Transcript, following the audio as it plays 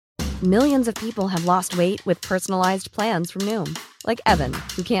Millions of people have lost weight with personalized plans from Noom. Like Evan,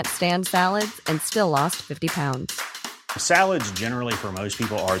 who can't stand salads and still lost 50 pounds. Salads generally for most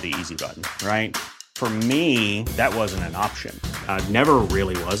people are the easy button, right? For me, that wasn't an option. I never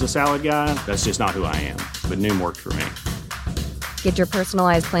really was a salad guy. That's just not who I am. But Noom worked for me. Get your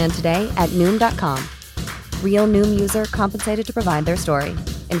personalized plan today at Noom.com. Real Noom user compensated to provide their story.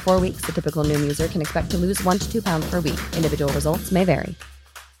 In 4 weeks, the typical Noom user can expect to lose 1 to 2 pounds per week. Individual results may vary.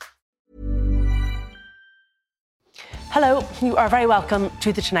 Hello, you are very welcome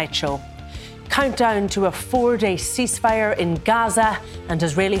to The Tonight Show. Countdown to a 4-day ceasefire in Gaza and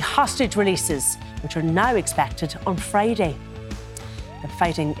Israeli hostage releases, which are now expected on Friday. The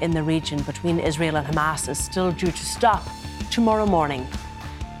fighting in the region between Israel and Hamas is still due to stop tomorrow morning.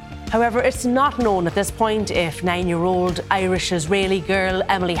 However, it's not known at this point if 9-year-old Irish-Israeli girl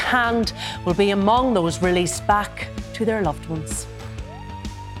Emily Hand will be among those released back to their loved ones.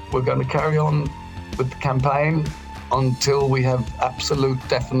 We're going to carry on with the campaign until we have absolute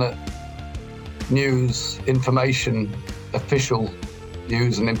definite news, information, official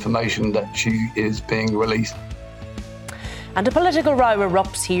news and information that she is being released. And a political row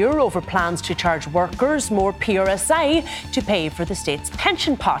erupts here over plans to charge workers more PRSI to pay for the state's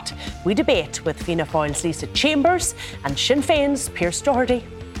pension pot. We debate with Fianna Fáil's Lisa Chambers and Sinn Féin's Pearse Doherty.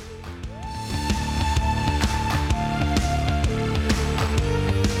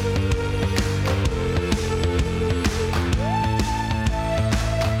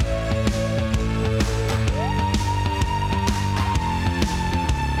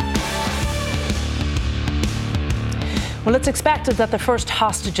 Well, it's expected that the first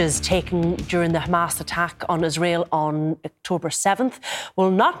hostages taken during the Hamas attack on Israel on October 7th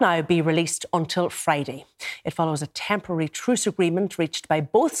will not now be released until Friday. It follows a temporary truce agreement reached by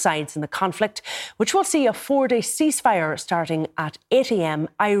both sides in the conflict, which will see a 4-day ceasefire starting at 8 a.m.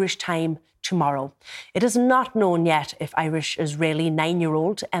 Irish time tomorrow. It is not known yet if Irish-Israeli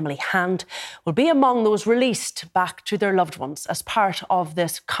 9-year-old Emily Hand will be among those released back to their loved ones as part of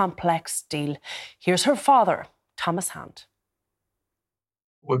this complex deal. Here's her father, Thomas Hand.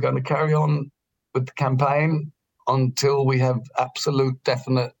 We're going to carry on with the campaign until we have absolute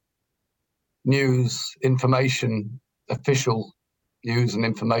definite news, information, official news and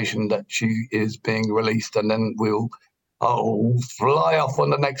information that she is being released, and then I'll fly off on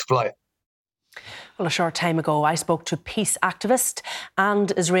the next flight. Well, a short time ago, I spoke to peace activist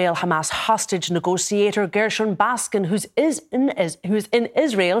and Israel-Hamas hostage negotiator Gershon Baskin, who's in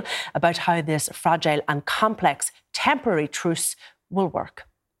Israel, about how this fragile and complex temporary truce will work.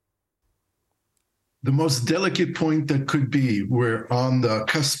 The most delicate point that could be, we're on the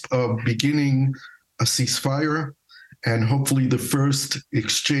cusp of beginning a ceasefire and hopefully the first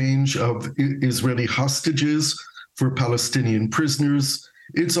exchange of Israeli hostages for Palestinian prisoners.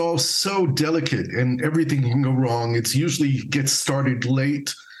 It's all so delicate and everything can go wrong. It's usually gets started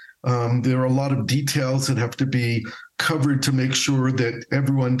late. There are a lot of details that have to be covered to make sure that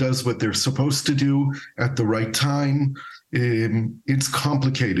everyone does what they're supposed to do at the right time. It's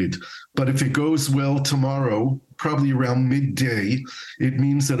complicated. But if it goes well tomorrow, probably around midday, it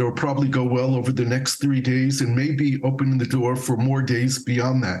means that it'll probably go well over the next 3 days and maybe open the door for more days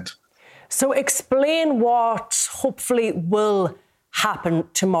beyond that. So explain what hopefully will happen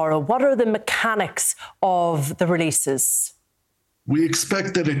tomorrow. What are the mechanics of the releases? We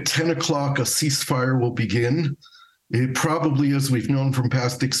expect that at 10 o'clock a ceasefire will begin. It probably, as we've known from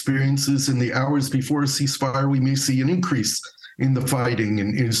past experiences, in the hours before a ceasefire, we may see an increase in the fighting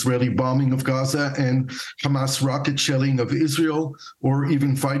and Israeli bombing of Gaza and Hamas rocket shelling of Israel, or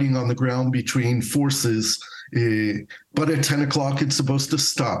even fighting on the ground between forces. But at 10 o'clock, it's supposed to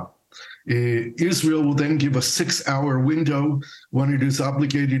stop. Israel will then give a 6-hour window when it is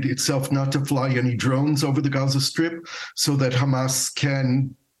obligated itself not to fly any drones over the Gaza Strip so that Hamas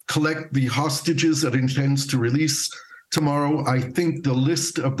can collect the hostages that it intends to release tomorrow. I think the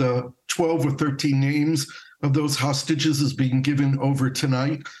list of the 12 or 13 names of those hostages is being given over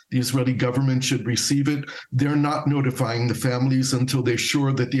tonight. The Israeli government should receive it. They're not notifying the families until they're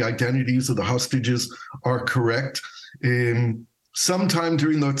sure that the identities of the hostages are correct. Sometime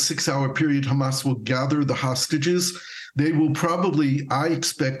during that 6-hour period, Hamas will gather the hostages. They will probably, I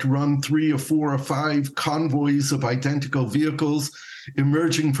expect, run 3 or 4 or 5 convoys of identical vehicles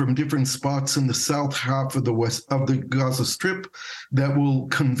emerging from different spots in the south half of the Gaza Strip that will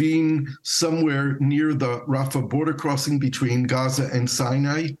convene somewhere near the Rafah border crossing between Gaza and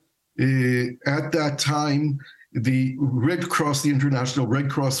Sinai. At that time, the Red Cross, the International Red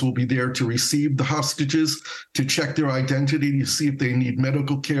Cross, will be there to receive the hostages, to check their identity, to see if they need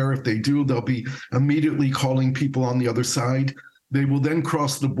medical care. If they do, they'll be immediately calling people on the other side. They will then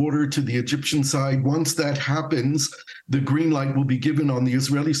cross the border to the Egyptian side. Once that happens, the green light will be given on the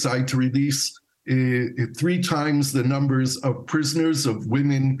Israeli side to release 3 times the numbers of prisoners, of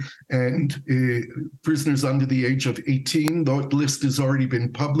women and prisoners under the age of 18. The list has already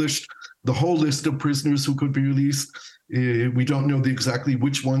been published. The whole list of prisoners who could be released. We don't know exactly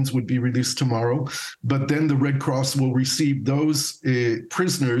which ones would be released tomorrow, but then the Red Cross will receive those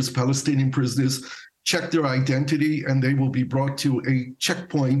prisoners, Palestinian prisoners, check their identity, and they will be brought to a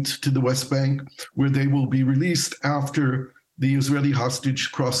checkpoint to the West Bank where they will be released after the Israeli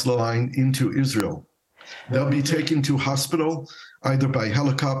hostage cross the line into Israel. They'll be taken to hospital, either by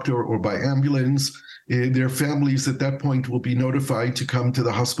helicopter or by ambulance. Their families at that point will be notified to come to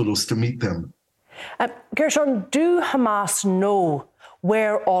the hospitals to meet them. Gershon, do Hamas know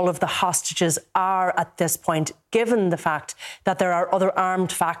where all of the hostages are at this point, given the fact that there are other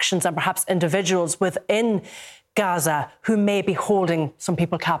armed factions and perhaps individuals within Gaza who may be holding some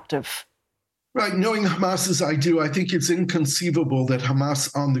people captive? Right. Knowing Hamas as I do, I think it's inconceivable that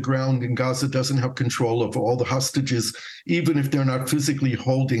Hamas on the ground in Gaza doesn't have control of all the hostages, even if they're not physically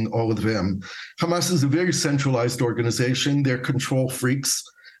holding all of them. Hamas is a very centralized organization. They're control freaks.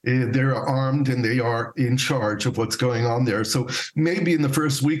 They're armed and they are in charge of what's going on there. So maybe in the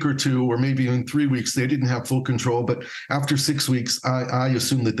first week or two, or maybe in 3 weeks, they didn't have full control. But after 6 weeks, I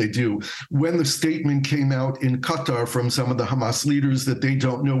assume that they do. When the statement came out in Qatar from some of the Hamas leaders that they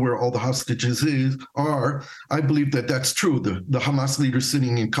don't know where all the hostages are, I believe that that's true. The Hamas leaders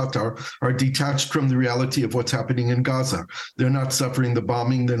sitting in Qatar are detached from the reality of what's happening in Gaza. They're not suffering the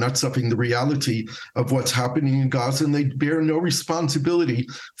bombing. They're not suffering the reality of what's happening in Gaza, and they bear no responsibility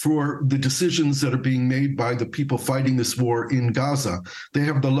for the decisions that are being made by the people fighting this war in Gaza. They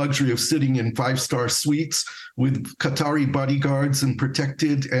have the luxury of sitting in 5-star suites with Qatari bodyguards and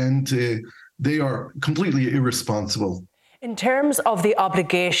protected, and they are completely irresponsible. In terms of the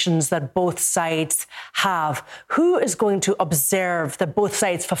obligations that both sides have, who is going to observe that both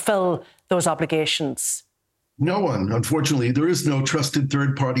sides fulfill those obligations? No one, unfortunately. There is no trusted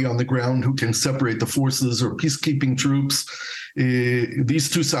third party on the ground who can separate the forces or peacekeeping troops. These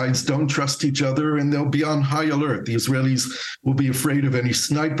two sides don't trust each other, and they'll be on high alert. The Israelis will be afraid of any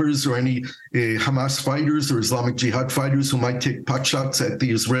snipers or any Hamas fighters or Islamic Jihad fighters who might take potshots at the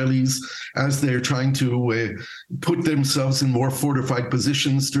Israelis as they're trying to put themselves in more fortified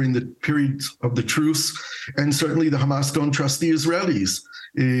positions during the period of the truce. And certainly the Hamas don't trust the Israelis.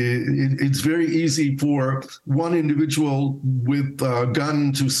 It's very easy for one individual with a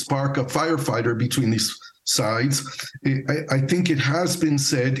gun to spark a firefighter between these sides. I think it has been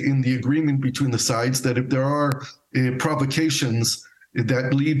said in the agreement between the sides that if there are provocations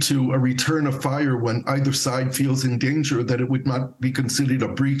that lead to a return of fire when either side feels in danger, that it would not be considered a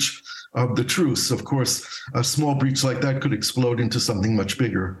breach of the truce. Of course, a small breach like that could explode into something much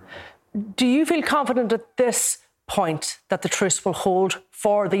bigger. Do you feel confident at this point that the truce will hold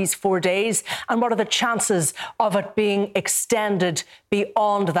for these 4 days? And what are the chances of it being extended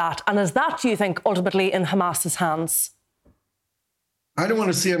beyond that? And is that, do you think, ultimately in Hamas's hands? I don't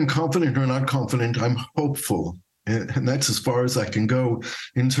want to say I'm confident or not confident. I'm hopeful. And that's as far as I can go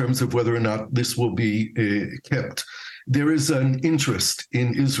in terms of whether or not this will be kept. There is an interest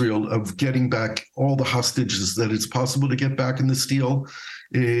in Israel of getting back all the hostages that it's possible to get back in this deal.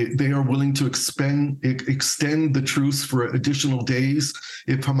 They are willing to extend the truce for additional days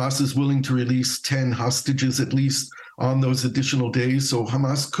if Hamas is willing to release 10 hostages at least on those additional days. So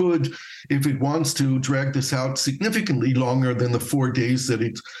Hamas could, if it wants to, drag this out significantly longer than the 4 days that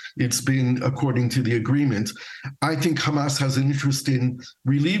it's been according to the agreement. I think Hamas has an interest in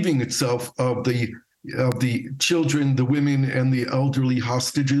relieving itself of the children, the women, and the elderly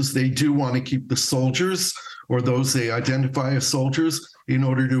hostages. They do want to keep the soldiers, or those they identify as soldiers, in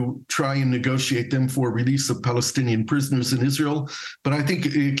order to try and negotiate them for release of Palestinian prisoners in Israel. But I think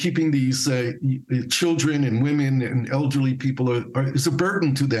keeping these children and women and elderly people is a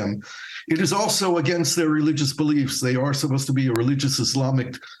burden to them. It is also against their religious beliefs. They are supposed to be a religious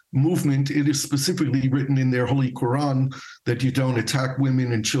Islamic movement. It is specifically written in their Holy Quran that you don't attack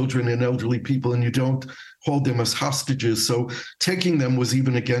women and children and elderly people, and you don't hold them as hostages. So taking them was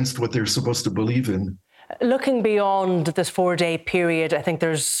even against what they're supposed to believe in. Looking beyond this 4-day period, I think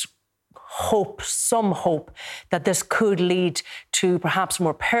there's hope, some hope, that this could lead to perhaps a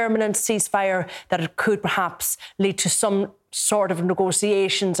more permanent ceasefire, that it could perhaps lead to some sort of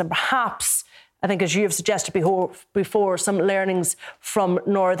negotiations and perhaps I think, as you have suggested before, some learnings from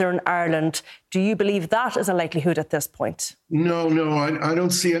Northern Ireland. Do you believe that is a likelihood at this point? No, I don't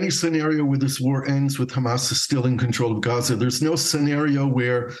see any scenario where this war ends with Hamas is still in control of Gaza. There's no scenario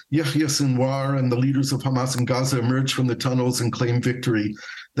where Yahya Sinwar and the leaders of Hamas in Gaza emerge from the tunnels and claim victory.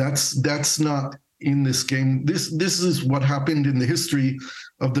 That's not in this game. This is what happened in the history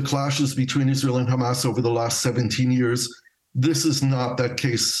of the clashes between Israel and Hamas over the last 17 years. This is not that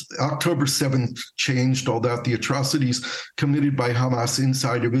case. October 7th changed all that. The atrocities committed by Hamas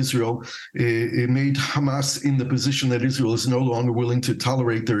inside of Israel, it made Hamas in the position that Israel is no longer willing to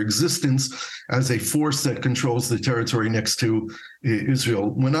tolerate their existence as a force that controls the territory next to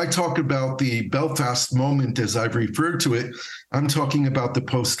Israel. When I talk about the Belfast moment, as I've referred to it, I'm talking about the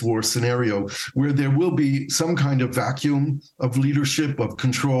post-war scenario where there will be some kind of vacuum of leadership, of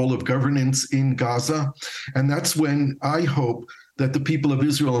control, of governance in Gaza. And that's when I hope that the people of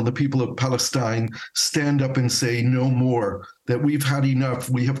Israel and the people of Palestine stand up and say no more, that we've had enough.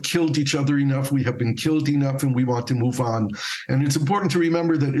 We have killed each other enough. We have been killed enough, and we want to move on. And it's important to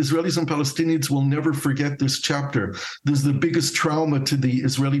remember that Israelis and Palestinians will never forget this chapter. This is the biggest trauma to the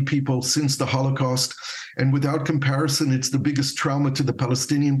Israeli people since the Holocaust. And without comparison, it's the biggest trauma to the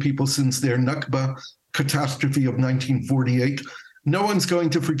Palestinian people since their Nakba catastrophe of 1948. No one's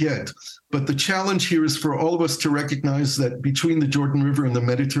going to forget. But the challenge here is for all of us to recognize that between the Jordan River and the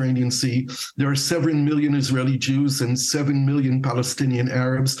Mediterranean Sea, there are 7 million Israeli Jews and 7 million Palestinian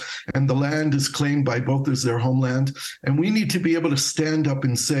Arabs, and the land is claimed by both as their homeland. And we need to be able to stand up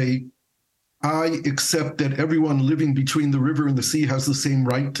and say, I accept that everyone living between the river and the sea has the same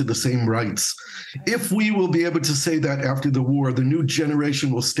right to the same rights. If we will be able to say that after the war, the new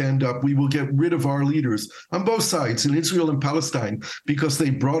generation will stand up. We will get rid of our leaders on both sides, in Israel and Palestine, because they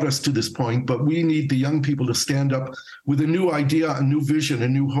brought us to this point. But we need the young people to stand up with a new idea, a new vision, a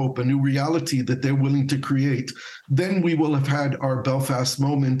new hope, a new reality that they're willing to create. Then we will have had our Belfast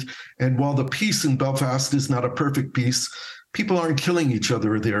moment. And while the peace in Belfast is not a perfect peace, people aren't killing each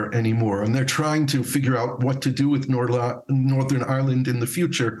other there anymore, and they're trying to figure out what to do with Northern Ireland in the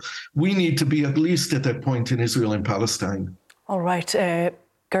future. We need to be at least at that point in Israel and Palestine. All right.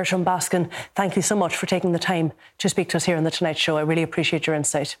 Gershom Baskin, thank you so much for taking the time to speak to us here on The Tonight Show. I really appreciate your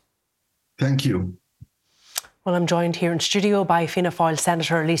insight. Thank you. Well, I'm joined here in studio by Fianna Fáil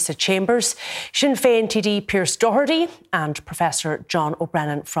Senator Lisa Chambers, Sinn Féin TD Pearse Doherty and Professor John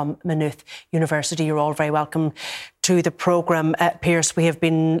O'Brennan from Maynooth University. You're all very welcome to the programme. Pearse, we have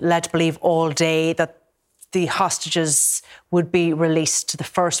been led to believe all day that the hostages would be released. The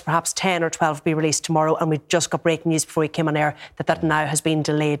first, perhaps 10 or 12, be released tomorrow. And we just got breaking news before we came on air that now has been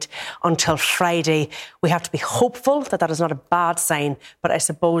delayed until Friday. We have to be hopeful that is not a bad sign. But I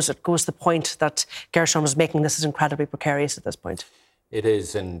suppose it goes to the point that Gershom was making. This is incredibly precarious at this point. It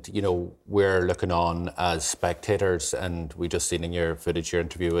is, and we're looking on as spectators, and we just seen in your footage, your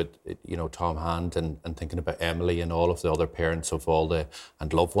interview with Tom Hand, and thinking about Emily and all of the other parents of all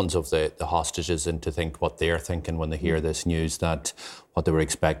and loved ones of the hostages, and to think what they're thinking when they hear this news, that what they were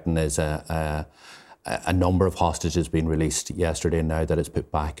expecting is a number of hostages being released yesterday, and now that it's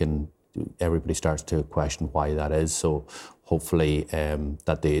put back, and everybody starts to question why that is. So hopefully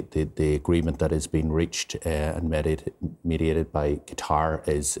that the agreement that is being reached and mediated by Qatar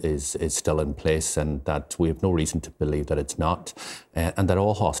is still in place, and that we have no reason to believe that it's not, and that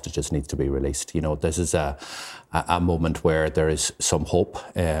all hostages need to be released. This is a moment where there is some hope,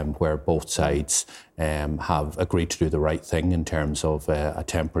 where both sides have agreed to do the right thing in terms of a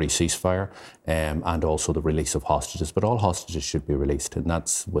temporary ceasefire and also the release of hostages. But all hostages should be released, and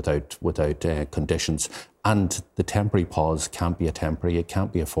that's without conditions. And the temporary pause can't be a temporary, it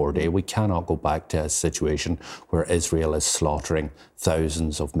can't be a 4-day. We cannot go back to a situation where Israel is slaughtering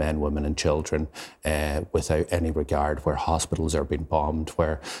thousands of men, women and children without any regard, where hospitals are being bombed,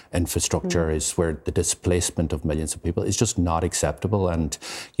 where infrastructure is, where the displacement of millions of people is just not acceptable. And,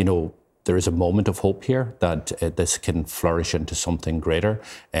 there is a moment of hope here that this can flourish into something greater.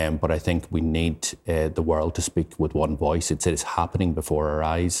 But I think we need the world to speak with one voice. It is happening before our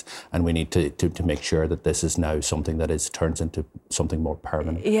eyes, and we need to make sure that this is now something that turns into something more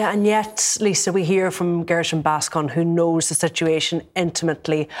permanent. Yeah, and yet, Lisa, we hear from Gershom Baskin, who knows the situation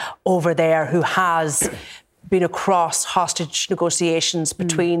intimately over there, who has been across hostage negotiations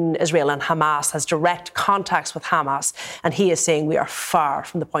between Israel and Hamas, has direct contacts with Hamas, and he is saying we are far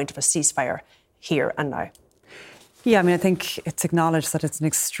from the point of a ceasefire here and now. Yeah, I think it's acknowledged that it's an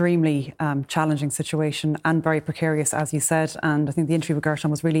extremely challenging situation and very precarious, as you said. And I think the interview with Gershom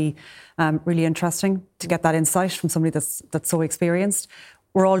was really interesting to get that insight from somebody that's so experienced.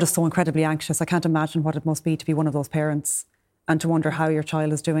 We're all just so incredibly anxious. I can't imagine what it must be to be one of those parents and to wonder how your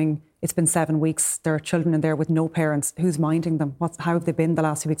child is doing. It's been 7 weeks. There are children in there with no parents. Who's minding them? How have they been the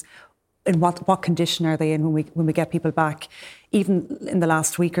last few weeks? In what condition are they in when we get people back? Even in the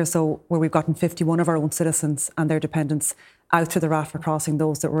last week or so, where we've gotten 51 of our own citizens and their dependents out to the Rafah crossing,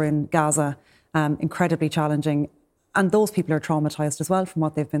 those that were in Gaza, incredibly challenging. And those people are traumatised as well from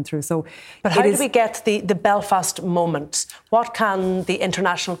what they've been through. So, but how do we get the Belfast moment? What can the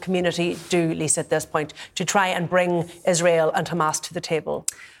international community do, Lisa, at this point, to try and bring Israel and Hamas to the table?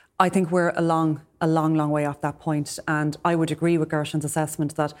 I think we're a long way off that point. And I would agree with Gershon's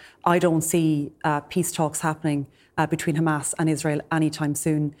assessment that I don't see peace talks happening between Hamas and Israel anytime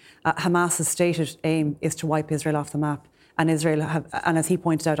soon. Hamas's stated aim is to wipe Israel off the map. And and as he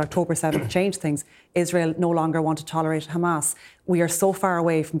pointed out, October 7th changed things. Israel no longer want to tolerate Hamas. We are so far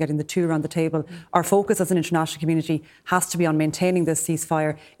away from getting the two around the table. Our focus as an international community has to be on maintaining this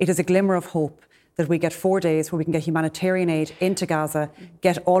ceasefire. It is a glimmer of hope that we get 4 days where we can get humanitarian aid into Gaza,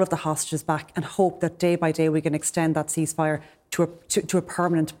 get all of the hostages back, and hope that day by day we can extend that ceasefire to a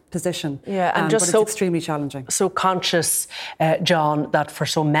permanent position. Yeah, and but it's extremely challenging. So conscious, John, that for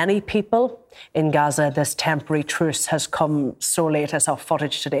so many people in Gaza, this temporary truce has come so late. I saw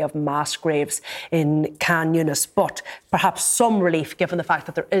footage today of mass graves in Khan Yunis, but perhaps some relief given the fact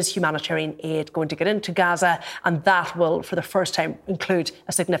that there is humanitarian aid going to get into Gaza, and that will, for the first time, include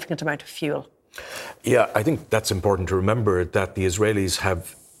a significant amount of fuel. Yeah, I think that's important to remember, that the Israelis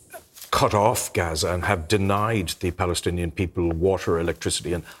have cut off Gaza and have denied the Palestinian people water,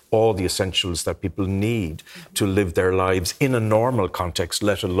 electricity and all the essentials that people need to live their lives in a normal context,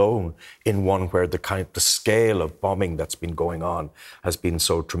 let alone in one where the scale of bombing that's been going on has been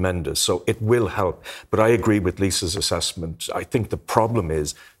so tremendous. So it will help. But I agree with Lisa's assessment. I think the problem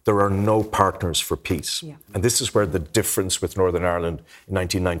is there are no partners for peace. Yeah. And this is where the difference with Northern Ireland in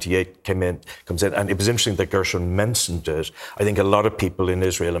 1998 comes in. And it was interesting that Gershon mentioned it. I think a lot of people in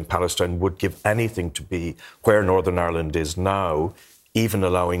Israel and Palestine would give anything to be where Northern Ireland is now, even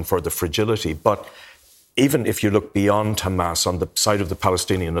allowing for the fragility. But even if you look beyond Hamas, on the side of the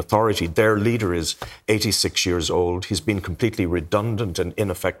Palestinian Authority, their leader is 86 years old. He's been completely redundant and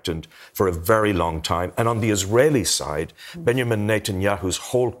ineffective for a very long time. And on the Israeli side, Benjamin Netanyahu's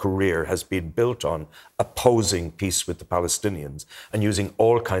whole career has been built on opposing peace with the Palestinians and using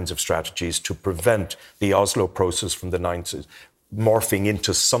all kinds of strategies to prevent the Oslo process from the 90s morphing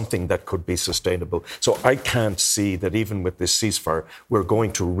into something that could be sustainable. So I can't see that even with this ceasefire, we're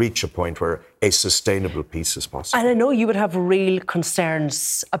going to reach a point where a sustainable peace is possible. And I know you would have real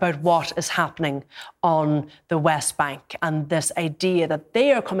concerns about what is happening on the West Bank and this idea that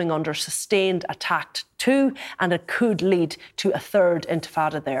they are coming under sustained attack too, and it could lead to a third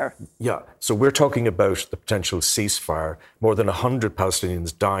intifada there. Yeah, so we're talking about the potential ceasefire. More than 100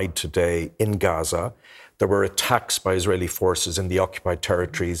 Palestinians died today in Gaza. There were attacks by Israeli forces in the occupied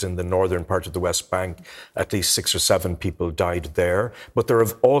territories in the northern part of the West Bank. At least 6 or 7 people died there. But there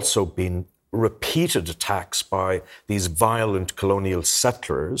have also been repeated attacks by these violent colonial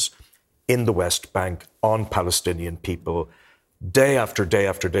settlers in the West Bank on Palestinian people, day after day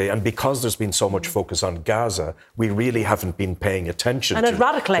after day. And because there's been so much focus on Gaza, we really haven't been paying attention to it. And it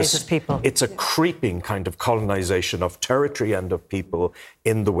radicalises people. It's a creeping kind of colonisation of territory and of people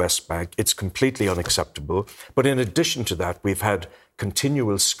in the West Bank. It's completely unacceptable. But in addition to that, we've had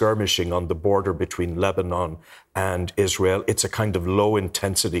continual skirmishing on the border between Lebanon and Israel. It's a kind of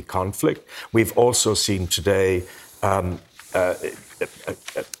low-intensity conflict. We've also seen today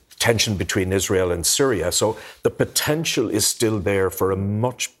tension between Israel and Syria. So the potential is still there for a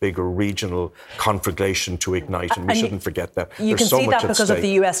much bigger regional conflagration to ignite, and we shouldn't forget that. You can see that because of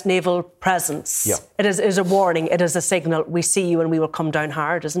the US naval presence. Yeah. It is a warning, it is a signal. We see you and we will come down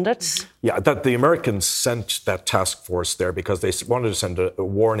hard, isn't it? Yeah, that the Americans sent that task force there because they wanted to send a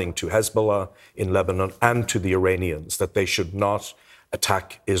warning to Hezbollah in Lebanon and to the Iranians that they should not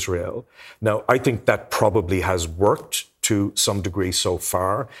attack Israel. Now, I think that probably has worked to some degree so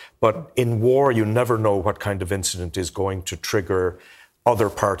far, but in war, you never know what kind of incident is going to trigger other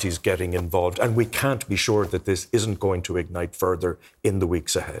parties getting involved, and we can't be sure that this isn't going to ignite further in the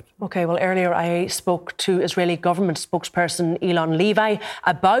weeks ahead. OK, well, earlier I spoke to Israeli government spokesperson Elon Levi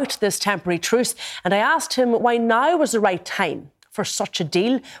about this temporary truce, and I asked him why now was the right time for such a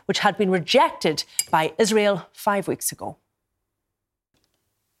deal, which had been rejected by Israel 5 weeks ago.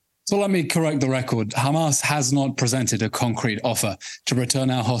 So let me correct the record. Hamas has not presented a concrete offer to return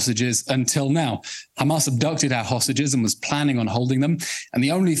our hostages until now. Hamas abducted our hostages and was planning on holding them. And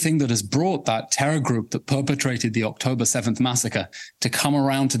the only thing that has brought that terror group that perpetrated the October 7th massacre to come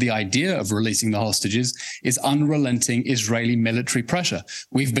around to the idea of releasing the hostages is unrelenting Israeli military pressure.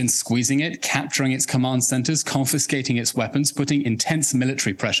 We've been squeezing it, capturing its command centers, confiscating its weapons, putting intense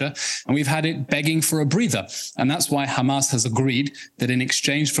military pressure, and we've had it begging for a breather. And that's why Hamas has agreed that in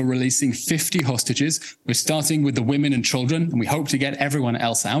exchange for releasing 50 hostages, we're starting with the women and children, and we hope to get everyone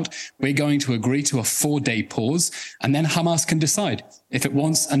else out. We're going to agree to a 4-day pause, and then Hamas can decide. If it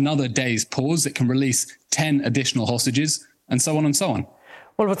wants another day's pause, it can release 10 additional hostages, and so on and so on.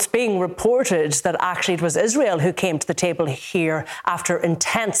 Well, what's being reported that actually it was Israel who came to the table here after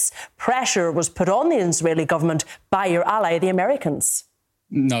intense pressure was put on the Israeli government by your ally, the Americans.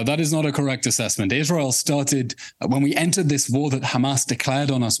 No, that is not a correct assessment. Israel started, when we entered this war that Hamas declared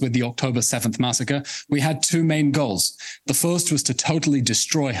on us with the October 7th massacre, we had 2 main goals. The first was to totally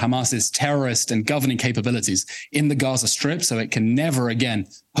destroy Hamas's terrorist and governing capabilities in the Gaza Strip so it can never again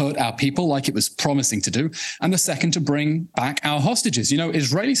hurt our people like it was promising to do. And the second, to bring back our hostages. You know,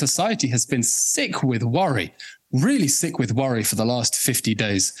 Israeli society has been sick with worry, really sick with worry for the last 50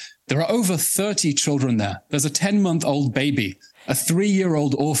 days. There are over 30 children there. There's a 10-month-old baby, a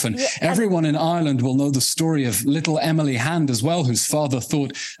 3-year-old orphan. Yeah, everyone in Ireland will know the story of little Emily Hand as well, whose father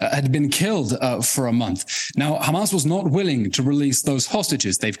thought had been killed for a month. Now, Hamas was not willing to release those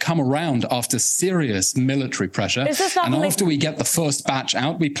hostages. They've come around after serious military pressure. And after we get the first batch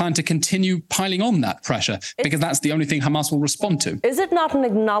out, we plan to continue piling on that pressure because that's the only thing Hamas will respond to. Is it not an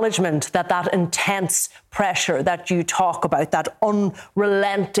acknowledgement that that intense pressure that you talk about, that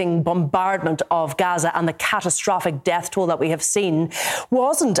unrelenting bombardment of Gaza and the catastrophic death toll that we have seen,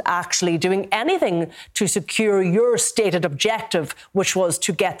 wasn't actually doing anything to secure your stated objective, which was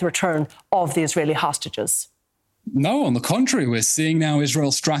to get the return of the Israeli hostages? No, on the contrary, we're seeing now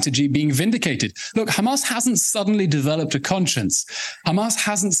Israel's strategy being vindicated. Look, Hamas hasn't suddenly developed a conscience. Hamas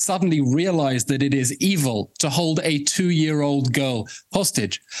hasn't suddenly realized that it is evil to hold a 2-year-old girl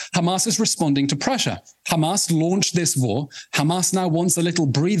hostage. Hamas is responding to pressure. Hamas launched this war. Hamas now wants a little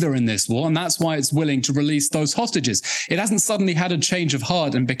breather in this war, and that's why it's willing to release those hostages. It hasn't suddenly had a change of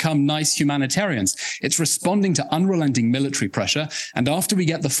heart and become nice humanitarians. It's responding to unrelenting military pressure, and after we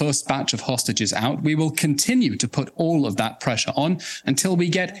get the first batch of hostages out, we will continue to put all of that pressure on until we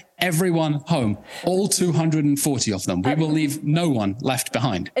get everyone home, all 240 of them. We will leave no one left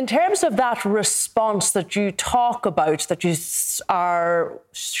behind. In terms of that response that you talk about, that you are,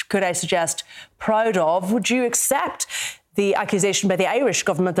 could I suggest, proud of, would you accept the accusation by the Irish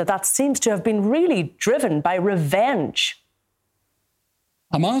government that that seems to have been really driven by revenge?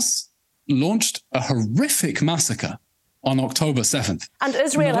 Hamas launched a horrific massacre on October 7th. And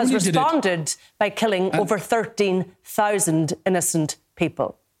Israel has responded by killing over 13,000 innocent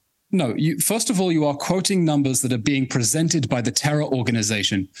people. No, first of all, you are quoting numbers that are being presented by the terror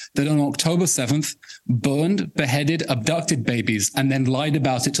organization that on October 7th burned, beheaded, abducted babies and then lied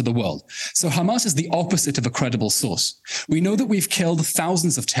about it to the world. So Hamas is the opposite of a credible source. We know that we've killed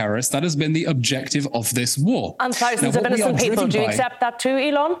thousands of terrorists. That has been the objective of this war. And thousands of innocent people. Do you accept that too,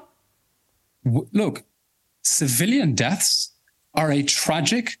 Elon? Look, civilian deaths are a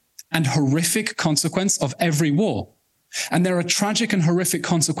tragic and horrific consequence of every war. And they're a tragic and horrific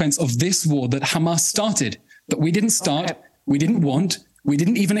consequence of this war that Hamas started, that we didn't start, we didn't want, we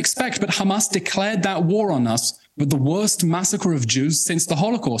didn't even expect, but Hamas declared that war on us with the worst massacre of Jews since the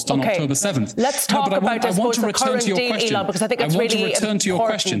Holocaust on October 7th. Let's talk about, I suppose, the current deal, Elon, because I think it's really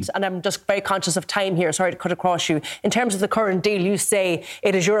important, and I'm just very conscious of time here. Sorry to cut across you. In terms of the current deal, you say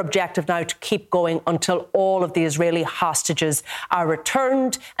it is your objective now to keep going until all of the Israeli hostages are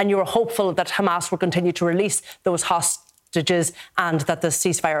returned, and you're hopeful that Hamas will continue to release those hostages and that the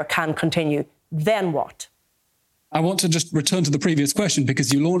ceasefire can continue. Then what? I want to just return to the previous question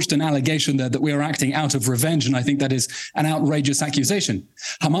because you launched an allegation there that we are acting out of revenge, and I think that is an outrageous accusation.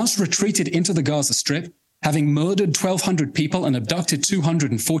 Hamas retreated into the Gaza Strip, having murdered 1,200 people and abducted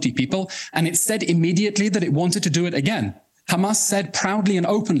 240 people, and it said immediately that it wanted to do it again. Hamas said proudly and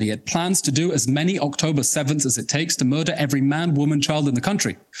openly it plans to do as many October 7th as it takes to murder every man, woman, child in the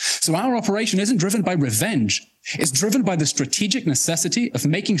country. So our operation isn't driven by revenge. It's driven by the strategic necessity of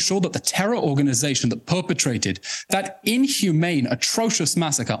making sure that the terror organization that perpetrated that inhumane, atrocious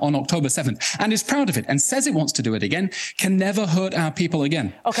massacre on October 7th and is proud of it and says it wants to do it again can never hurt our people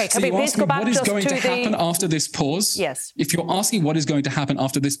again. Okay, can we please go back just to what is going to happen after this pause? Yes. If you're asking what is going to happen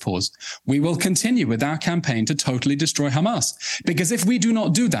after this pause, we will continue with our campaign to totally destroy Hamas. Because if we do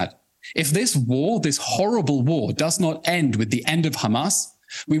not do that, if this war, this horrible war, does not end with the end of Hamas,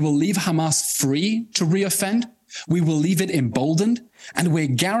 We will leave Hamas free to reoffend. We will leave it emboldened. And we're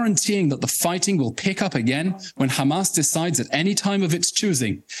guaranteeing that the fighting will pick up again when Hamas decides at any time of its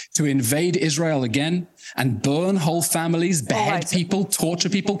choosing to invade Israel again and burn whole families, behead people, torture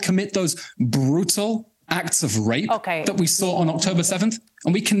people, commit those brutal acts of rape that we saw on October 7th.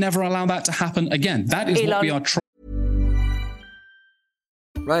 And we can never allow that to happen again. That is what we are trying.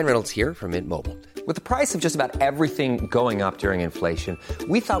 Ryan Reynolds here from Mint Mobile. With the price of just about everything going up during inflation,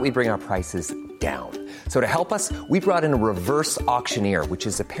 we thought we'd bring our prices down. So to help us, we brought in a reverse auctioneer, which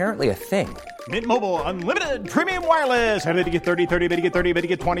is apparently a thing. Mint Mobile Unlimited Premium Wireless. How to get 30, 30, bit to get 30, bit to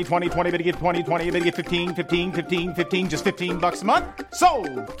get 20, 20, 20, bit to get 20, 20, bit to get 15, 15, 15, 15, just $15 a month?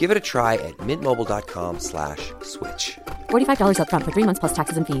 Sold! Give it a try at mintmobile.com/switch. $45 up front for 3 months plus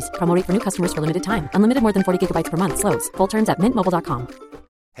taxes and fees. Promo rate for new customers for limited time. Unlimited more than 40 gigabytes per month. Slows full terms at mintmobile.com.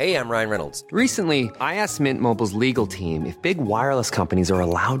 Hey, I'm Ryan Reynolds. Recently, I asked Mint Mobile's legal team if big wireless companies are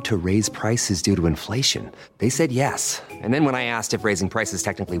allowed to raise prices due to inflation. They said yes. And then when I asked if raising prices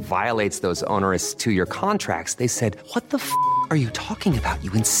technically violates those onerous 2-year contracts, they said, "What the f*** are you talking about,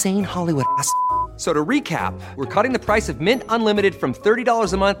 you insane Hollywood ass?" So to recap, we're cutting the price of Mint Unlimited from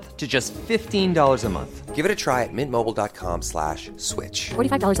 $30 a month to just $15 a month. Give it a try at mintmobile.com/switch.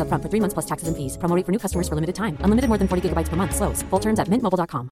 $45 up front for 3 months plus taxes and fees. Promo rate for new customers for limited time. Unlimited more than 40 gigabytes per month. Slows full terms at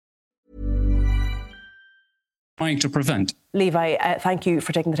mintmobile.com. Trying to prevent. Levi, thank you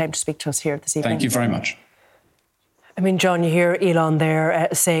for taking the time to speak to us here this evening. Thank you very much. I mean, John, you hear Elon there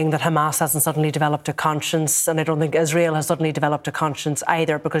saying that Hamas hasn't suddenly developed a conscience, and I don't think Israel has suddenly developed a conscience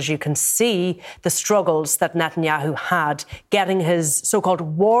either, because you can see the struggles that Netanyahu had getting his so-called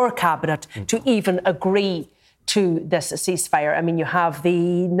war cabinet to even agree to this ceasefire. I mean, you have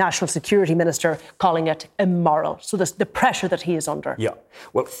the National Security Minister calling it immoral. So the pressure that he is under. Yeah.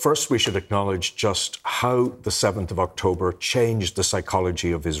 Well, first we should acknowledge just how the 7th of October changed the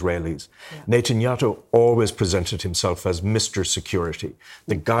psychology of Israelis. Yeah. Netanyahu always presented himself as Mr. Security,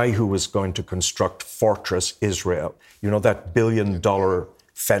 the guy who was going to construct Fortress Israel. You know, that $1 billion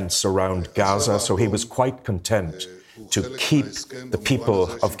fence around Gaza. So he was quite content to keep the people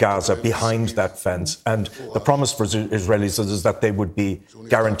of Gaza behind that fence. And the promise for Israelis is that they would be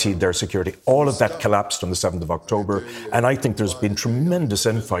guaranteed their security. All of that collapsed on the 7th of October. And I think there's been tremendous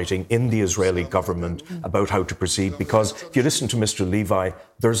infighting in the Israeli government about how to proceed, because if you listen to Mr. Levi,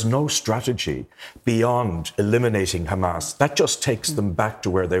 there's no strategy beyond eliminating Hamas. That just takes them back to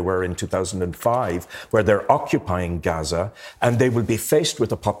where they were in 2005, where they're occupying Gaza, and they will be faced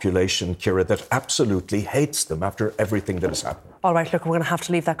with a population, Ciara, that absolutely hates them after everything that has happened. All right, look, we're going to have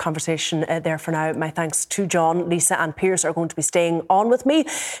to leave that conversation there for now. My thanks to John, Lisa and Piers are going to be staying on with me.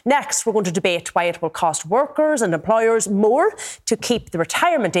 Next, we're going to debate why it will cost workers and employers more to keep the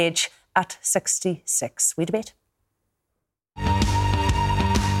retirement age at 66. We debate.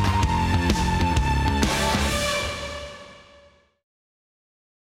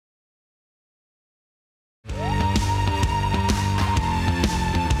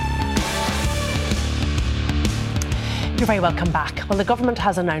 You're very welcome back. Well, the government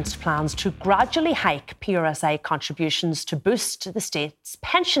has announced plans to gradually hike PRSI contributions to boost the state's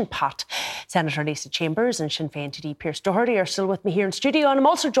pension pot. Senator Lisa Chambers and Sinn Féin TD Pearse Doherty are still with me here in studio, and I'm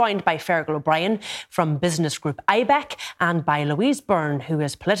also joined by Fergal O'Brien from business group IBEC and by Louise Byrne, who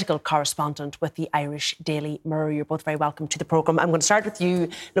is political correspondent with the Irish Daily Mirror. You're both very welcome to the programme. I'm going to start with you,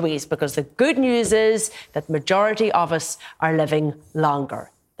 Louise, because the good news is that the majority of us are living longer.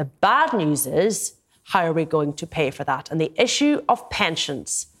 The bad news is, how are we going to pay for that? And the issue of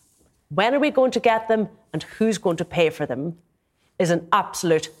pensions, when are we going to get them and who's going to pay for them, is an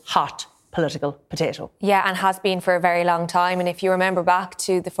absolute hot political potato. Yeah, and has been for a very long time. And if you remember back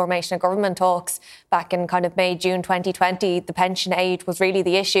to the formation of government talks back in kind of May, June 2020, the pension age was really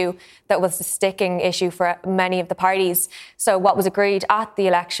the issue that was the sticking issue for many of the parties. So what was agreed at the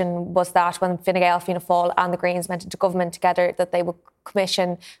election was that when Fine Gael, Fianna Fáil and the Greens went into government together, that they would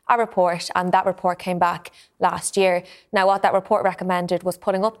commission a report, and that report came back last year. Now, what that report recommended was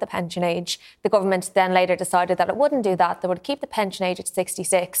putting up the pension age. The government then later decided that it wouldn't do that. They would keep the pension age at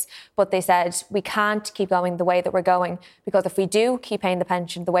 66, but they said we can't keep going the way that we're going, because if we do keep paying the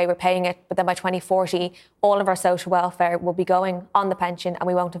pension the way we're paying it, but then by 2040, all of our social welfare will be going on the pension and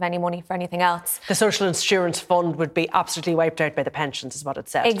we won't have any money for anything else. The social insurance fund would be absolutely wiped out by the pensions, is what it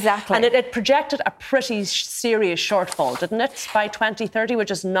said. Exactly. And it projected a pretty serious shortfall, didn't it, by 2040? 2030,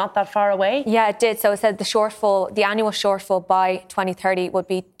 which is not that far away? Yeah, it did. So it said the annual shortfall by 2030 would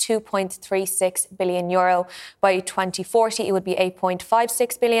be €2.36 billion. By 2040, it would be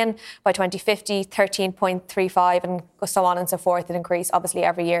 8.56 billion. By 2050, 13.35, and so on and so forth. It increase obviously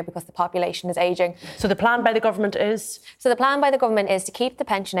every year because the population is ageing. So the plan by the government is? So the plan by the government is to keep the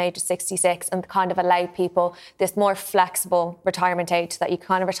pension age at 66 and kind of allow people this more flexible retirement age, so that you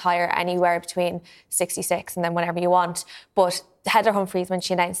kind of retire anywhere between 66 and then whenever you want. But Heather Humphreys, when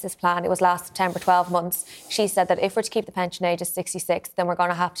she announced this plan, it was last September, 12 months, she said that if we're to keep the pension age at 66, then we're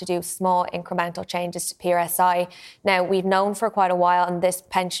going to have to do small incremental changes to PRSI. Now, we've known for quite a while, and this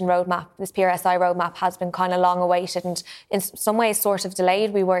pension roadmap, this PRSI roadmap has been kind of long awaited and in some ways sort of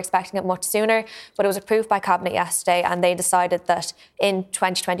delayed. We were expecting it much sooner, but it was approved by Cabinet yesterday, and they decided that in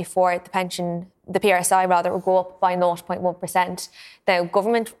 2024, the PRSI will go up by 0.1%. Now,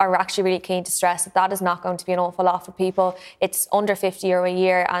 government are actually really keen to stress that that is not going to be an awful lot for people. It's under €50 a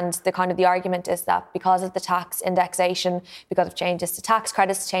year, and the argument is that because of the tax indexation, because of changes to tax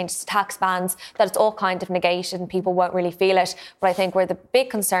credits, changes to tax bands, that it's all kind of negated and people won't really feel it. But I think where the big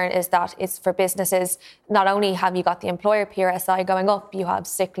concern is that it's for businesses. Not only have you got the employer PRSI going up, you have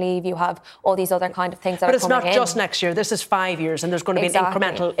sick leave, you have all these other kind of things that are coming in. But it's not just next year. This is 5 years, and there's going to be an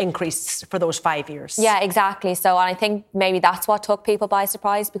incremental increase for those 5 years. Yeah, exactly. So I think maybe that's what took people by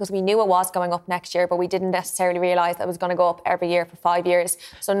surprise, because we knew it was going up next year, but we didn't necessarily realise that it was going to go up every year for 5 years.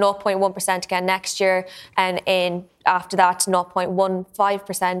 So 0.1% again next year, and after that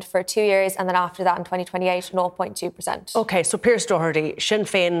 0.15% for 2 years, and then after that in 2028 0.2%. OK, so Pearse Doherty, Sinn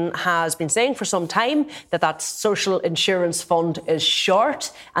Féin has been saying for some time that social insurance fund is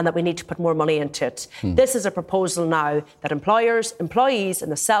short and that we need to put more money into it. This is a proposal now that employers, employees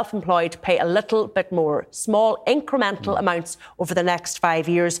and the self-employed pay a little bit more, small incremental amounts over the next 5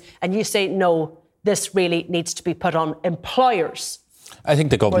 years, and you say no, this really needs to be put on employers. I think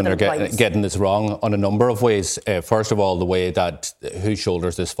the government are getting this wrong on a number of ways. First of all, the way that whose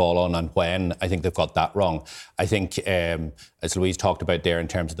shoulders this fall on and when, I think they've got that wrong. I think, as Louise talked about there in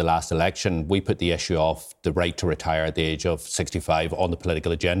terms of the last election, we put the issue of the right to retire at the age of 65 on the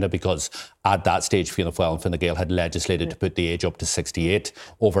political agenda, because at that stage, Fianna Fáil and Fine Gael had legislated to put the age up to 68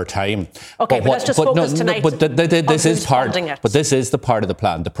 over time. OK, but let's just focus tonight on who's funding it. But this is the part of the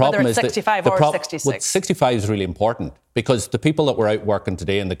plan. The problem is 65 or 66. Well, 65 is really important, because the people that were out working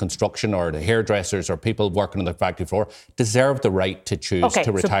today in the construction or the hairdressers or people working on the factory floor deserve the right to choose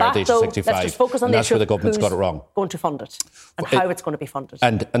to retire at the age of 65. Let's just focus on and the that's issue where the government's got it wrong. Going to fund it and how it's going to be funded.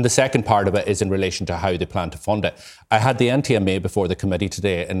 And the second part of it is in relation to how they plan to fund it. I had the NTMA before the committee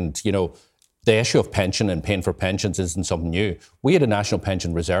today, and, the issue of pension and paying for pensions isn't something new. We had a National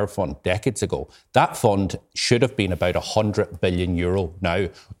Pension Reserve Fund decades ago. That fund should have been about €100 billion now.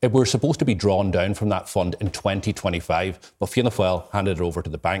 We're supposed to be drawn down from that fund in 2025, but Fianna Fáil handed it over to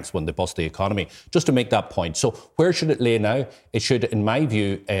the banks when they bust the economy. Just to make that point. So where should it lay now? It should, in my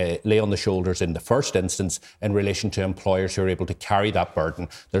view, lay on the shoulders in the first instance in relation to employers who are able to carry that burden.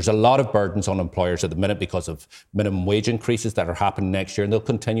 There's a lot of burdens on employers at the minute because of minimum wage increases that are happening next year, and they'll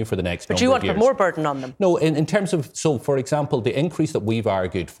continue for the next number of years. Put more burden on them? No, in terms of, so for example, the increase that we've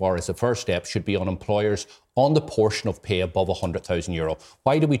argued for as a first step should be on employers on the portion of pay above €100,000.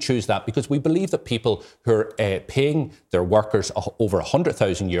 Why do we choose that? Because we believe that people who are paying their workers over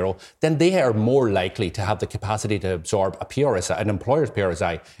 €100,000, then they are more likely to have the capacity to absorb a PRSI, an employer's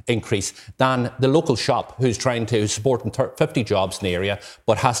PRSI increase, than the local shop who's trying to support 50 jobs in the area,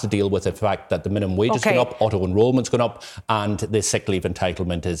 but has to deal with the fact that the minimum wage is going up, auto-enrolment's going up, and the sick leave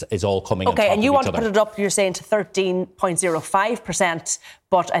entitlement is all coming on top of each other. OK, and you want to put it up, you're saying, to 13.05%,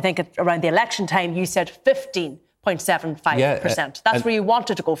 but I think around the election time you said 15.75%. That's where you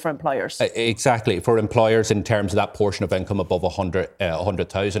wanted to go for employers. Exactly. For employers in terms of that portion of income above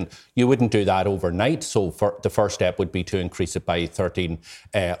 100,000. You wouldn't do that overnight. So for the first step would be to increase it by up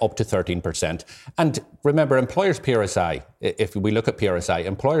to 13%. And remember, employers' PRSI, if we look at PRSI,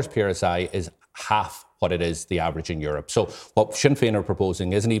 employers' PRSI is half what it is the average in Europe. So what Sinn Féin are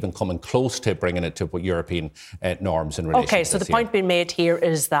proposing isn't even coming close to bringing it to European norms in relation to this. OK, so the point being made here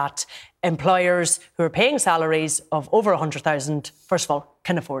is that employers who are paying salaries of over 100,000, first of all,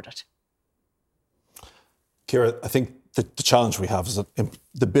 can afford it. Ciara, I think the challenge we have is that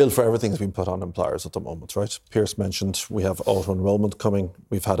the bill for everything has been put on employers at the moment, right? Pearse mentioned we have auto-enrolment coming.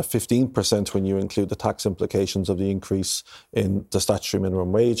 We've had a 15% when you include the tax implications of the increase in the statutory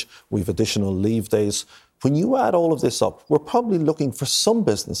minimum wage. We've additional leave days. When you add all of this up, we're probably looking for some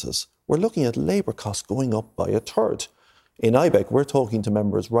businesses, we're looking at labour costs going up by a third. In IBEC, we're talking to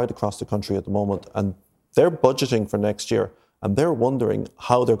members right across the country at the moment, and they're budgeting for next year, and they're wondering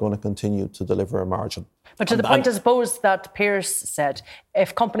how they're going to continue to deliver a margin. But to the point, I suppose, that Pierce said,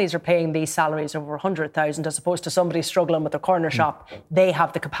 if companies are paying these salaries over 100,000 as opposed to somebody struggling with a corner shop, they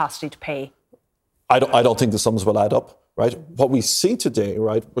have the capacity to pay. I don't think the sums will add up, right? What we see today,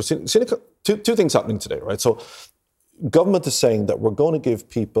 right, we're seeing two things happening today, right? So government is saying that we're going to give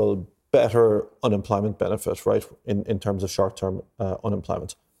people better unemployment benefit, right, in terms of short-term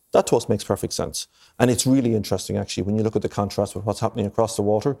unemployment. That to us makes perfect sense. And it's really interesting, actually, when you look at the contrast with what's happening across the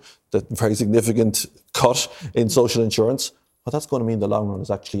water, the very significant cut in social insurance. What that's going to mean in the long run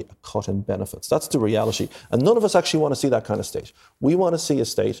is actually a cut in benefits. That's the reality. And none of us actually want to see that kind of state. We want to see a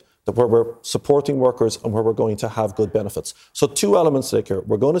state where we're supporting workers and where we're going to have good benefits. So two elements to take here.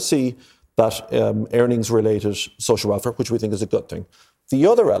 We're going to see that earnings-related social welfare, which we think is a good thing. The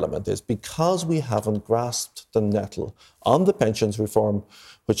other element is, because we haven't grasped the nettle on the pensions reform,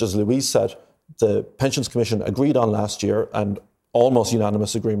 which, as Louise said, the Pensions Commission agreed on last year, and almost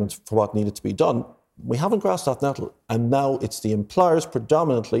unanimous agreement for what needed to be done, we haven't grasped that nettle. And now it's the employers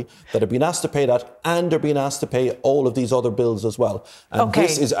predominantly that are being asked to pay that, and they're being asked to pay all of these other bills as well. And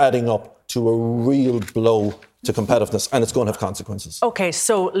this is adding up to a real blow to competitiveness, and it's going to have consequences. OK,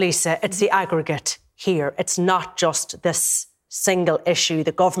 so Lisa, it's the aggregate here. It's not just this single issue.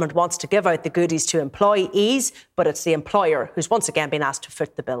 The government wants to give out the goodies to employees, but it's the employer who's once again been asked to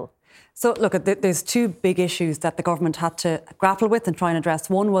foot the bill. So, look, there's two big issues that the government had to grapple with and try and address.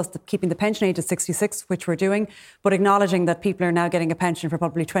 One was keeping the pension age at 66, which we're doing, but acknowledging that people are now getting a pension for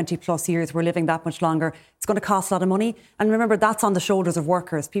probably 20 plus years. We're living that much longer. It's going to cost a lot of money. And remember, that's on the shoulders of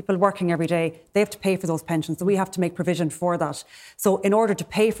workers. People working every day, they have to pay for those pensions. So we have to make provision for that. So in order to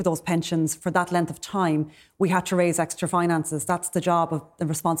pay for those pensions for that length of time, we had to raise extra finances. That's the job of the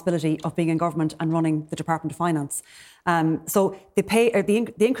responsibility of being in government and running the Department of Finance. So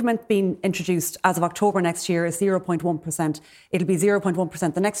the increment being introduced as of October next year is 0.1%. It'll be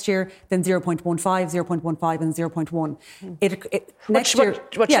 0.1% the next year, then 0.15, 0.15 and 0.1. Next year,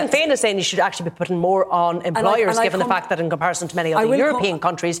 what Sinn Féin is saying, you should actually be putting more on employers, given the fact that in comparison to many other European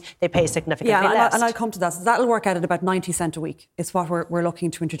countries, they pay significantly less. And I'll come to that. So that'll work out at about 90 cents a week is what we're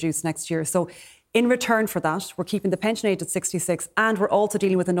looking to introduce next year. So in return for that, we're keeping the pension age at 66, and we're also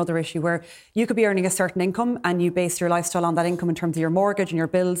dealing with another issue where you could be earning a certain income and you base your lifestyle on that income in terms of your mortgage and your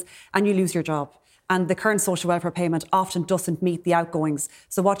bills, and you lose your job. And the current social welfare payment often doesn't meet the outgoings.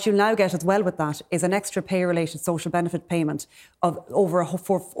 So what you'll now get as well with that is an extra pay-related social benefit payment of over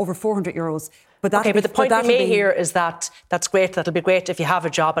 €400. But the point we made here is that that's great. That'll be great if you have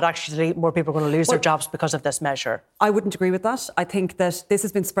a job, but actually more people are going to lose their jobs because of this measure. I wouldn't agree with that. I think that this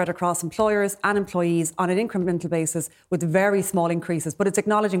has been spread across employers and employees on an incremental basis with very small increases. But it's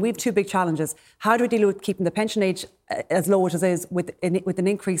acknowledging we have two big challenges. How do we deal with keeping the pension age as low as it is with an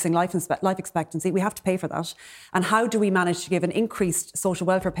increasing life expectancy? We have to pay for that. And how do we manage to give an increased social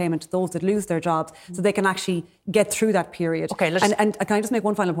welfare payment to those that lose their jobs so they can actually get through that period? Okay, and can I just make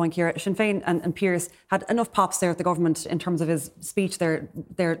one final point here? Sinn Féin and Pierce had enough pops there at the government in terms of his speech. They're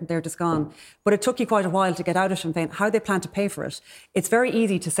just gone. But it took you quite a while to get out of Sinn Féin how they plan to pay for it. It's very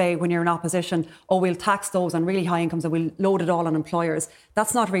easy to say when you're in opposition, we'll tax those on really high incomes and we'll load it all on employers.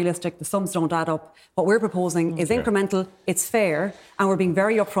 That's not realistic. The sums don't add up. What we're proposing is incremental, it's fair, and we're being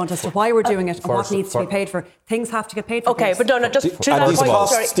very upfront as to why we're doing it and what needs to be paid for. Things have to get paid for. Okay, but Donna, just to that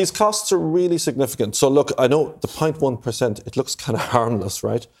point, these costs are really significant. So look, I know the 0.1%, it looks kind of harmless,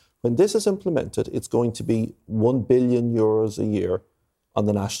 right? When this is implemented, it's going to be €1 billion a year on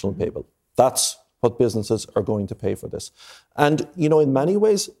the national pay bill. That's what businesses are going to pay for this. And, in many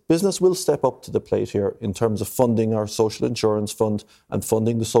ways, business will step up to the plate here in terms of funding our social insurance fund and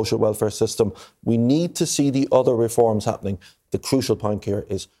funding the social welfare system. We need to see the other reforms happening. The crucial point here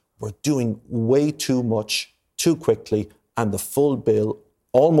is we're doing way too much too quickly, and the full bill,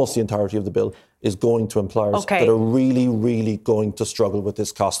 almost the entirety of the bill, is going to employers that are really, really going to struggle with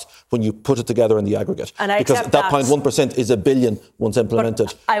this cost when you put it together in the aggregate. Because that 0.1% is $1 billion once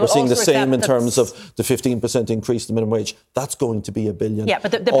implemented. We're seeing the same in terms of the 15% increase in the minimum wage. That's going to be $1 billion. Yeah,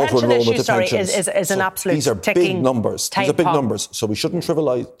 but the pension issue, is an absolute these are big numbers. These are big numbers. So we shouldn't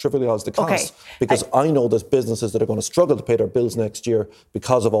trivialise the cost because I know there's businesses that are going to struggle to pay their bills next year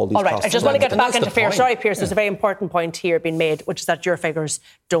because of all these costs. I just want to get back into fair. Sorry, Pierce, there's a very important point here being made, which is that your figures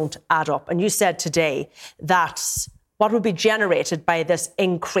don't add up. And you said today that what would be generated by this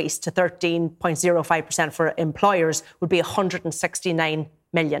increase to 13.05% for employers would be 169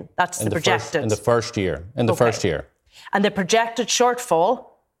 million. That's the projected. In the first year. And the projected shortfall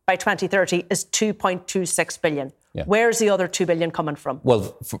by 2030 is 2.26 billion. Yeah. Where's the other 2 billion coming from?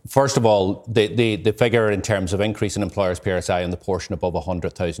 Well, first of all, the figure in terms of increase in employers' PRSI and the portion above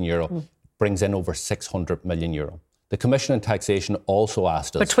 €100,000 brings in over €600 million. The Commission on Taxation also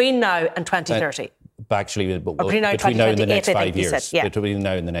asked us... Between now and 2030? actually, between now and the next 5 years. said, yeah. Between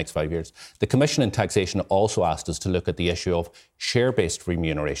now and the next 5 years. The Commission on Taxation also asked us to look at the issue of share-based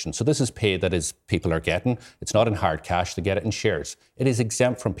remuneration. So this is pay that people are getting. It's not in hard cash, they get it in shares. It is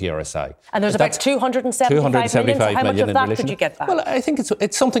exempt from PRSI. And there's about 275 million. So how much of that could you get back? Well, I think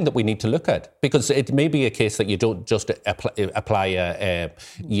it's something that we need to look at, because it may be a case that you don't just apply,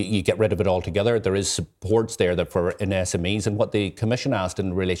 you get rid of it altogether. There is supports there that for in SMEs, and what the Commission asked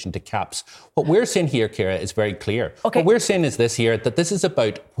in relation to caps. What we're saying here, Ciara, is very clear. Okay. What we're saying is this here, that this is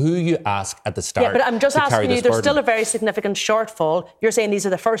about who you ask at the start. Yeah, but I'm just asking you, there's burden. Still a very significant shortfall. You're saying these are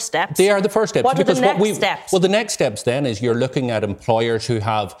the first steps? They are the first steps. What are the next steps? Well, the next steps then is you're looking at employers who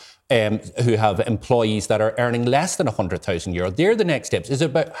have employees that are earning less than €100,000. They're the next steps. It's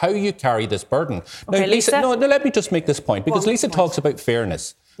about how you carry this burden. Okay, now, Lisa, no, let me just make this point, because Lisa talks about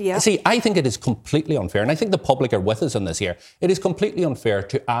fairness. Yeah. See, I think it is completely unfair, and I think the public are with us on this here. It is completely unfair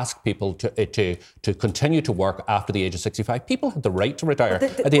to ask people to continue to work after the age of 65. People have the right to retire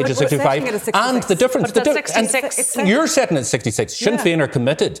at the age of 65. And the difference... You're setting it at 66. Sinn Féin are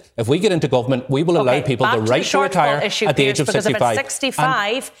committed. If we get into government, we will allow people the right to retire at the age of 65. Because if it's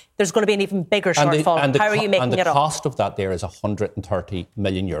 65, there's going to be an even bigger shortfall. How are you making it up? And the cost of that there is €130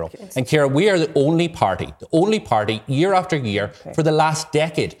 million. Yes. And Ciara, we are the only party year after year for the last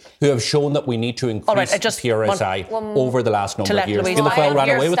decade who have shown that we need to increase PRSI over the last number of years. Fianna Fáil ran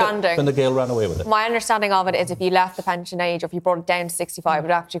away with it. Fine Gael ran away with it. My understanding of it is if you left the pension age, or if you brought it down to 65, it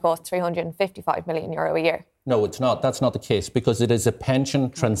would actually cost €355 million a year. No, it's not. That's not the case, because it is a pension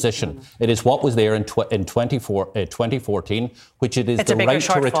transition. It is what was there in 2014, which it is the right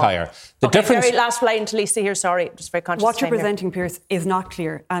to retire. The difference. Very last line to Lisa here. Sorry, just very conscious. What you're presenting, Pierce, is not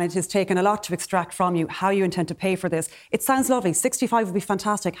clear, and it has taken a lot to extract from you how you intend to pay for this. It sounds lovely. 65 would be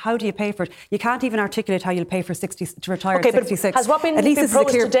fantastic. How do you pay for it? You can't even articulate how you'll pay for 60 to retire at 66. But has what been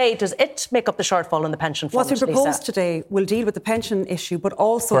proposed today? Does it make up the shortfall in the pension fund? What's been proposed today will deal with the pension issue, but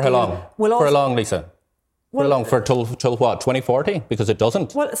also for how long? For how long, Lisa? For long? For till what? 2040? Because it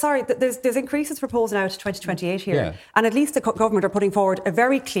doesn't. Well, sorry, there's increases proposed now to 2028 here. Yeah. And at least the government are putting forward a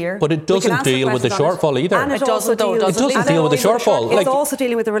very clear... But it doesn't deal with the shortfall either. And it doesn't deal with the shortfall. It's also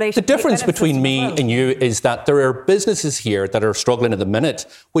dealing with the relation... The difference between me and you is that there are businesses here that are struggling at the minute,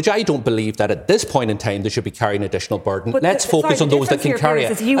 which I don't believe that at this point in time they should be carrying additional burden. But Let's focus on those that can carry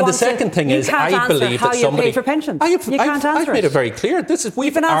it. And the second thing is, I believe that somebody... You can't answer how you pay for pensions. I've made it very clear.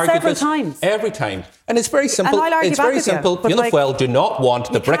 We've been asked several times. Every time. And it's very simple. It's very simple. Fianna Fáil do not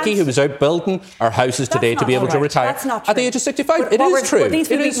want the brickie who is out building our houses today to be able to retire at the age of 65. It is true.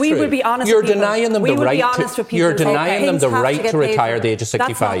 We will be honest. You're denying them the right to. You're denying them the right to retire at the age of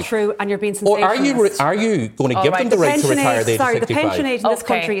 65. That's not true, and you're being sensationalist. Or are you going to give them the right to retire at the age of 65? The pension age in this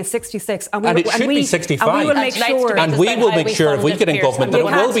country is 66, and it should be 65. And we will make sure. And we will make sure if we get in government that it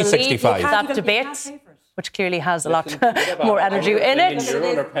will be 65. That debate, which clearly has a lot more energy in it.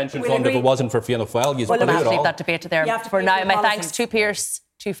 Your own pension fund, if it wasn't for Fianna Fáil, you'd we'll have to leave that debate there for now. My thanks to Pierce,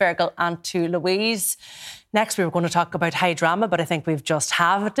 to Fergal and to Louise. Next, we were going to talk about high drama, but I think we've just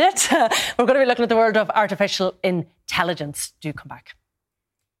halved it. We're going to be looking at the world of artificial intelligence. Do come back.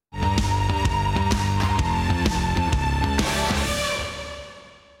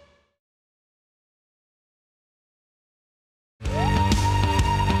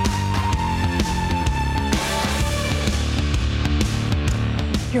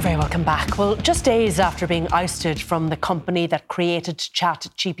 You're very welcome back. Well, just days after being ousted from the company that created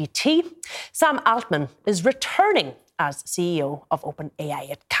ChatGPT, Sam Altman is returning as CEO of OpenAI.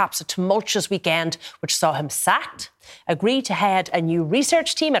 It caps a tumultuous weekend which saw him sacked, agreed to head a new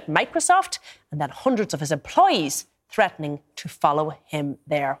research team at Microsoft, and then hundreds of his employees threatening to follow him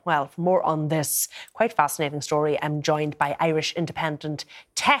there. Well, for more on this quite fascinating story, I'm joined by Irish Independent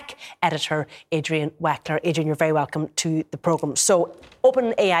tech editor Adrian Weckler. Adrian, you're very welcome to the programme. So,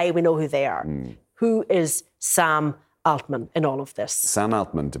 OpenAI, we know who they are. Who is Sam Altman in all of this? Sam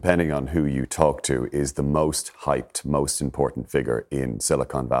Altman, depending on who you talk to, is the most hyped, most important figure in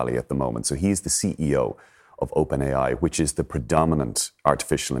Silicon Valley at the moment. So he's the CEO of OpenAI, which is the predominant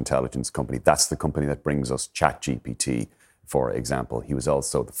artificial intelligence company. That's the company that brings us ChatGPT, for example. He was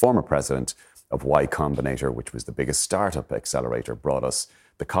also the former president of Y Combinator, which was the biggest startup accelerator, brought us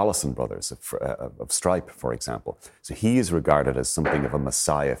the Collison brothers of Stripe, for example. So he is regarded as something of a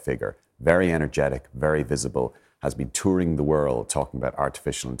messiah figure, very energetic, very visible, has been touring the world talking about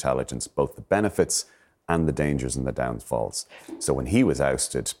artificial intelligence, both the benefits and the dangers and the downfalls. So when he was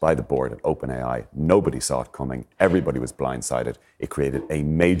ousted by the board at OpenAI, nobody saw it coming. Everybody was blindsided. It created a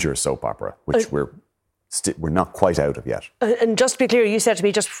major soap opera, which we're not quite out of yet. And just to be clear, you said to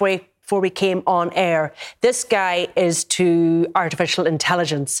me just before we before we came on air. This guy is to artificial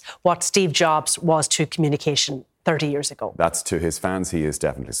intelligence what Steve Jobs was to communication 30 years ago. That's to his fans, he is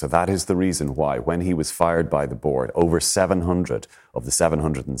definitely. So that is the reason why, when he was fired by the board, over 700 of the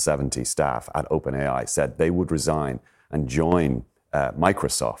 770 staff at OpenAI said they would resign and join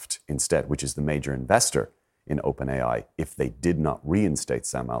Microsoft instead, which is the major investor in OpenAI, if they did not reinstate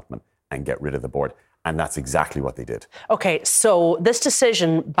Sam Altman and get rid of the board. And that's exactly what they did. OK, so this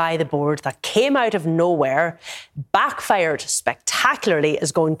decision by the board that came out of nowhere, backfired spectacularly,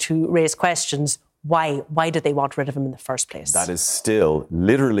 is going to raise questions. Why? Why did they want rid of him in the first place? That is still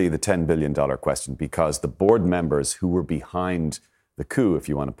literally the $10 billion question, because the board members who were behind the coup, if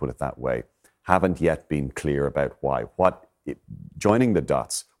you want to put it that way, haven't yet been clear about why. Joining the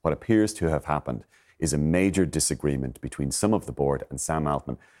dots, what appears to have happened is a major disagreement between some of the board and Sam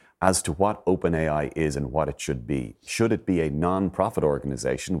Altman as to what OpenAI is and what it should be. Should it be a non-profit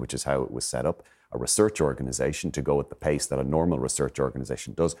organization, which is how it was set up, a research organization to go at the pace that a normal research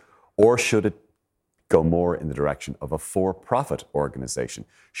organization does, or should it go more in the direction of a for-profit organization?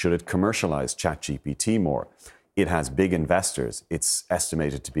 Should it commercialize ChatGPT more? It has big investors. It's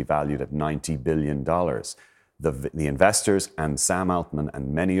estimated to be valued at $90 billion. The investors and Sam Altman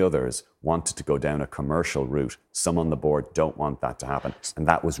and many others wanted to go down a commercial route. Some on the board don't want that to happen. And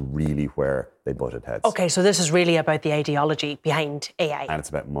that was really where they butted heads. OK, so this is really about the ideology behind AI. And it's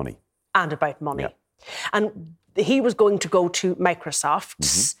about money. And about money. Yeah. And he was going to go to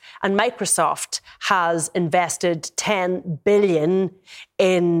Microsoft, and Microsoft has invested $10 billion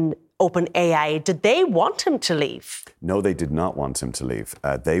in OpenAI. Did they want him to leave? No, they did not want him to leave.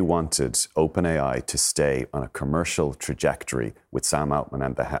 They wanted OpenAI to stay on a commercial trajectory with Sam Altman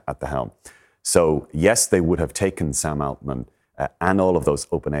at the helm. So, yes, they would have taken Sam Altman and all of those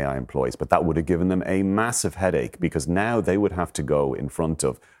OpenAI employees, but that would have given them a massive headache, because now they would have to go in front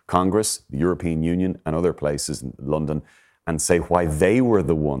of Congress, the European Union and other places in London and say why they were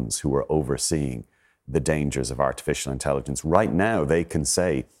the ones who were overseeing the dangers of artificial intelligence. Right now, they can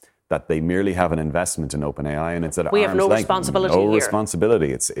say that they merely have an investment in OpenAI and it's at arm's length. We have no responsibility here. No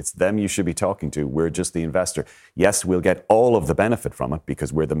responsibility. It's them you should be talking to. We're just the investor. Yes, we'll get all of the benefit from it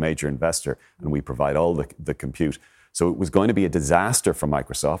because we're the major investor and we provide all the compute. So it was going to be a disaster for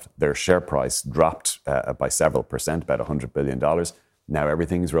Microsoft. Their share price dropped by several percent, about $100 billion. Now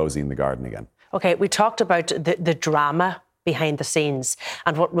everything's rosy in the garden again. OK, we talked about the drama behind the scenes.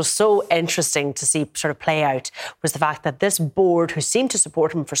 And what was so interesting to see sort of play out was the fact that this board, who seemed to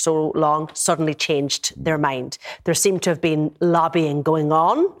support him for so long, suddenly changed their mind. There seemed to have been lobbying going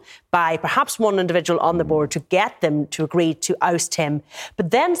on by perhaps one individual on the board to get them to agree to oust him.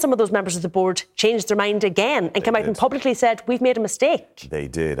 But then some of those members of the board changed their mind again and came out and publicly said, we've made a mistake. They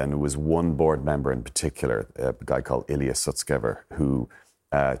did. And it was one board member in particular, a guy called Ilya Sutskever, who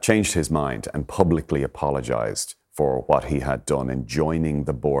changed his mind and publicly apologised for what he had done in joining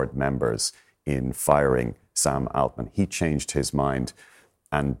the board members in firing Sam Altman. He changed his mind,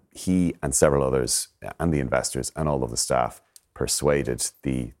 and he and several others and the investors and all of the staff persuaded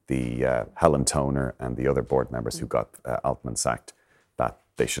the Helen Toner and the other board members who got Altman sacked that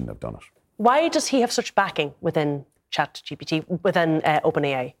they shouldn't have done it. Why does he have such backing within ChatGPT, within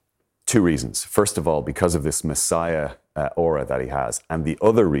OpenAI? Two reasons. First of all, because of this messiah aura that he has. And the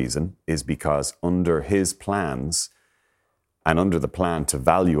other reason is because under his plans and under the plan to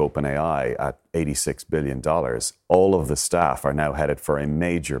value OpenAI at $86 billion, all of the staff are now headed for a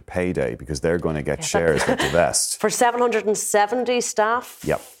major payday because they're going to get shares that divest. For 770 staff?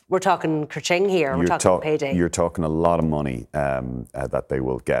 Yep. We're talking kerching here. We're talking payday. You're talking a lot of money that they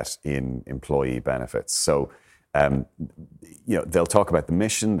will get in employee benefits. So, they'll talk about the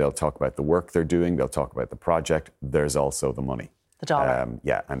mission, they'll talk about the work they're doing, they'll talk about the project. There's also the money. The dollar.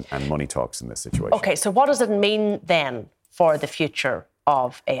 And money talks in this situation. OK, so what does it mean then for the future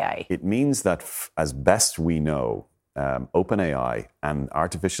of AI? It means that, as best we know, OpenAI and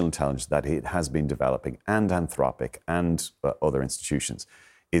artificial intelligence that it has been developing, and Anthropic and other institutions,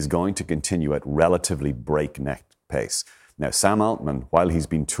 is going to continue at relatively breakneck pace. Now, Sam Altman, while he's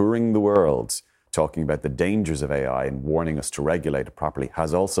been touring the world talking about the dangers of AI and warning us to regulate it properly,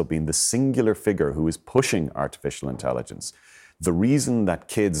 has also been the singular figure who is pushing artificial intelligence. The reason that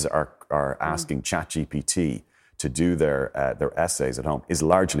kids are asking ChatGPT to do their essays at home is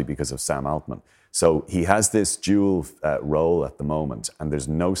largely because of Sam Altman. So he has this dual role at the moment, and there's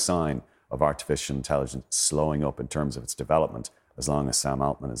no sign of artificial intelligence slowing up in terms of its development as long as Sam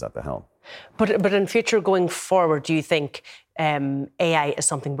Altman is at the helm. But in future going forward, do you think AI is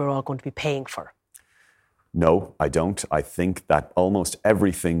something we're all going to be paying for? No, I don't. I think that almost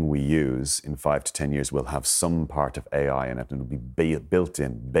everything we use in 5 to 10 years will have some part of AI in it, and it'll be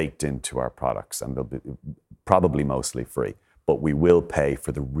baked into our products, and they'll be probably mostly free. But we will pay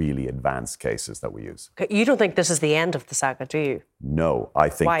for the really advanced cases that we use. Okay, you don't think this is the end of the saga, do you? No, I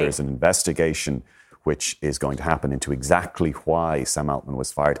think Why? There's an investigation which is going to happen into exactly why Sam Altman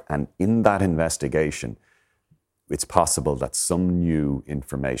was fired. And in that investigation, it's possible that some new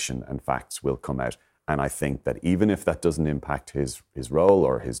information and facts will come out. And I think that even if that doesn't impact his role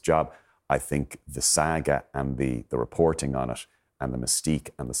or his job, I think the saga and the reporting on it and the mystique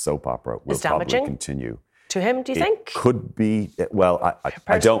and the soap opera will probably continue. To him, do you think? Could be. Well,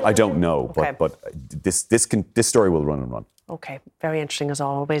 I don't know, okay. but this story will run and run. Okay, very interesting as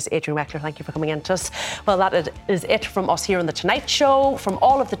always. Adrian Weckler, thank you for coming in to us. Well, that is it from us here on The Tonight Show. From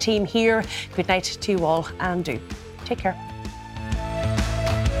all of the team here, good night to you all, and do take care.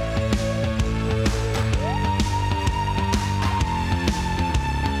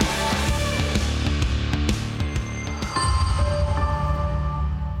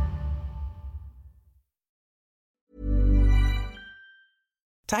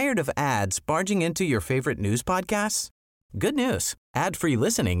 Tired of ads barging into your favorite news podcasts? Good news. Ad-free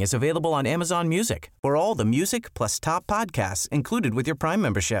listening is available on Amazon Music for all the music plus top podcasts included with your Prime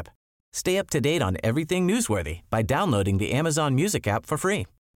membership. Stay up to date on everything newsworthy by downloading the Amazon Music app for free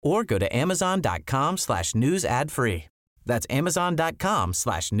or go to amazon.com/news ad free. That's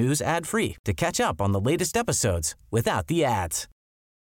amazon.com/news ad free to catch up on the latest episodes without the ads.